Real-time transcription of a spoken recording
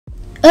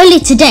Earlier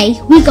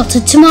today, we got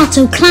a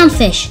tomato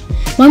clownfish.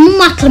 My mum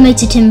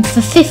acclimated him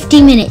for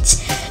 50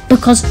 minutes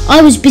because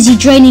I was busy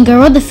draining our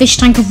other fish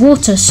tank of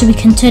water so we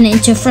can turn it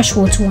into a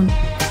freshwater one.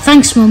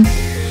 Thanks, Mum.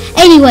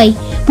 Anyway,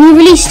 we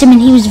released him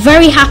and he was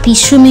very happy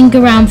swimming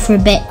around for a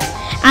bit.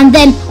 And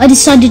then I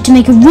decided to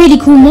make a really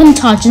cool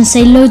montage and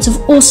say loads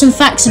of awesome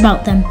facts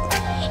about them.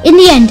 In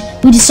the end,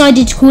 we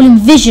decided to call him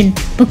Vision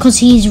because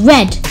he is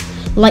red,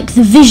 like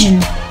the Vision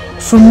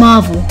from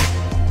Marvel.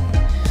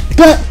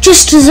 But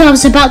just as I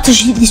was about to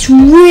shoot this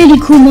really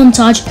cool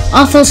montage,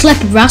 our false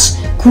leopard wrasse,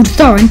 called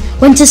Thorin,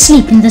 went to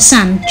sleep in the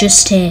sand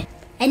just here.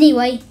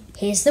 Anyway,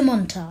 here's the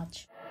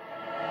montage.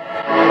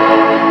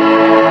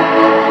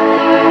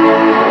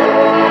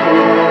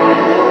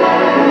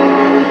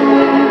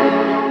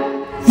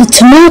 The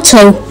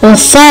tomato or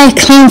fire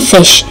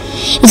clownfish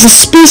is a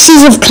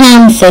species of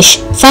clownfish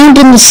found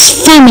in the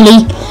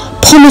family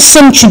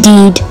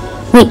Pomacentridae,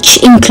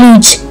 which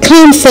includes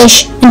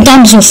clownfish and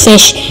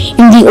damselfish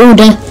in the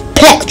order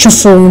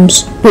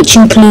Plectroformes, which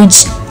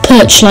includes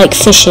perch-like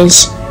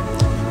fishes.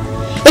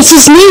 It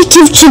is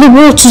native to the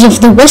waters of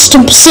the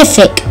Western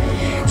Pacific,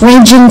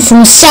 ranging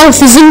from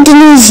south as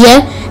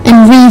Indonesia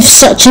and reefs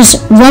such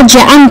as Raja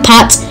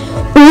Ampat,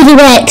 all the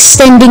way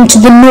extending to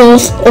the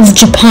north of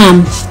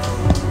Japan.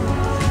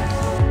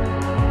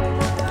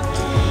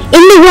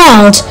 In the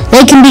wild,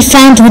 they can be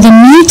found with a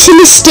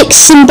mutualistic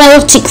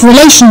symbiotic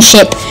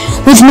relationship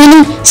with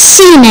many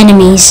sea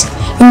anemones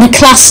in the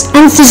class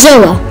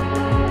Anthozoa.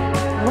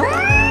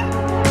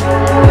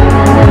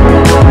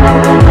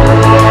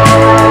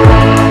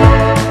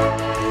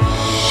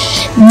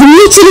 The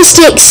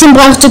mutualistic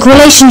symbiotic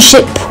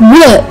relationship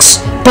works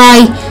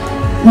by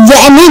the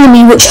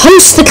anemone which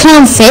hosts the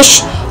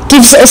clownfish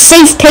gives it a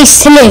safe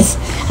place to live,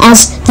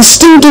 as the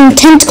stinging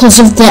tentacles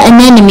of the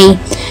anemone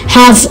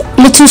have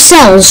little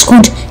cells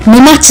called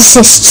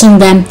nematocysts on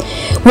them,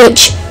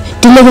 which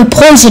deliver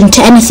poison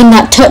to anything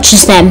that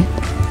touches them,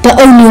 but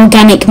only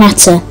organic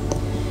matter.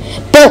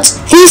 But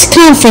these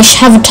clownfish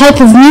have a type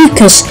of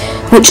mucus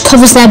which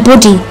covers their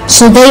body,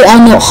 so they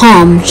are not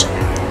harmed.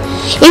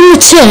 In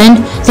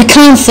return, the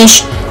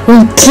clownfish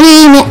will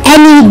clean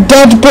any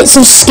dead bits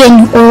of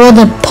skin or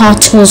other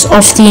particles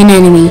off the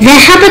anemone. Their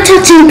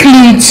habitat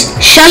includes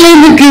shallow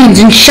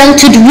lagoons and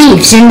sheltered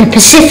reefs in the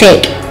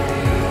Pacific.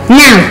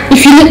 Now,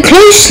 if you look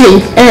closely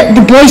at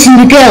the boys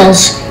and the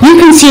girls, you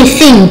can see a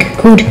thing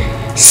called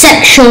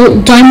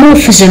sexual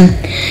dimorphism.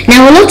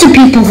 Now, a lot of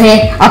people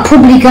here are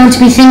probably going to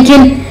be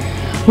thinking,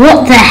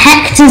 what the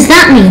heck does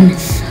that mean?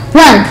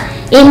 Well,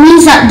 it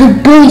means that the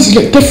boys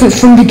look different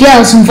from the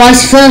girls and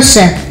vice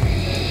versa.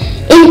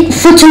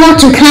 For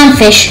tomato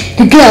clownfish,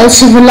 the girls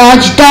have a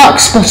large dark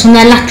spot on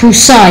their lateral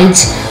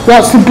sides,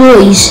 whilst the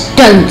boys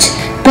don't,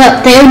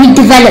 but they only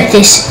develop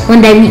this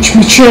when they reach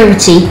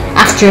maturity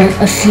after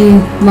a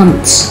few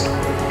months.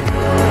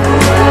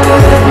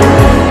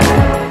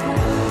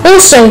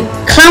 Also,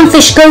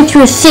 clownfish go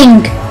through a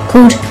thing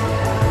called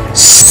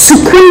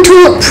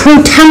sequential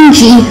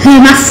protangy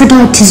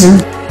hermaphroditism.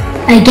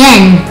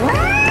 Again.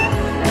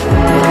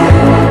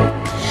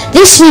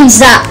 This means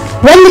that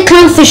when the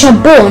clownfish are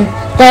born,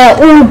 they are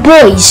all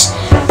boys,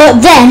 but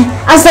then,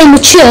 as they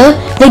mature,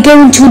 they go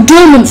into a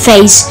dormant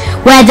phase,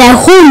 where their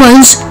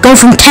hormones go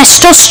from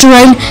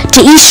testosterone to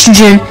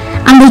estrogen,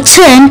 and they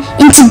turn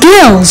into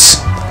girls.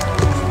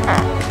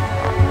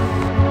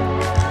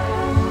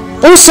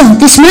 Also,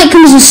 this might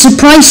come as a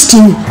surprise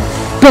to you,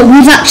 but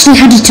we've actually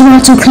had a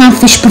tomato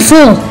clownfish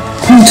before,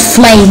 called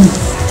Flame.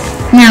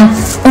 Now,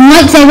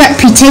 unlike their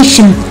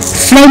reputation,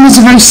 Flame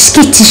was a very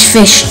skittish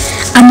fish,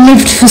 and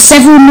lived for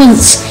several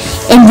months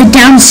in the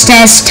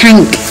downstairs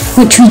tank,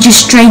 which we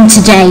just drained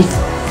today.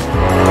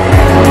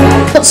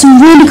 Got some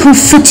really cool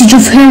footage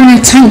of her and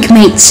her tank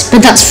mates,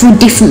 but that's for a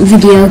different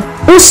video.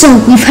 Also,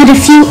 we've had a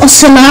few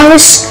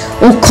Ocellaris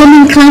or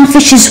common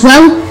clownfish as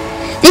well.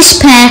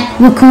 This pair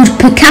were called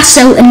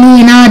Picasso and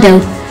Leonardo,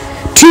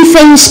 two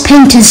famous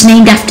painters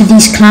named after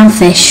these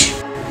clownfish.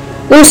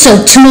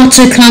 Also,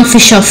 tomato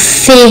clownfish are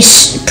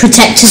fierce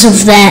protectors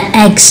of their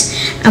eggs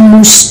and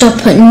will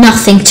stop at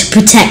nothing to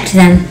protect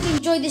them. If you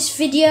enjoyed this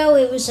video,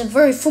 it was a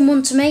very fun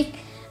one to make,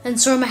 and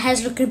sorry my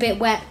hair's looking a bit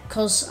wet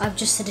because I've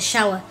just had a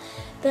shower.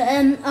 But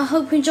I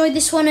hope you enjoyed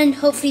this one, and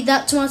hopefully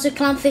that tomato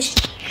clownfish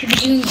will be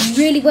doing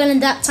really well in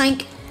that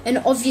tank, and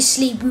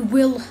obviously we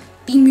will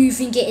be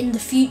moving it in the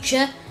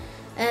future.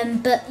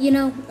 But you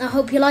know, I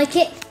hope you like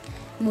it,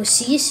 and we'll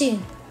see you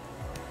soon.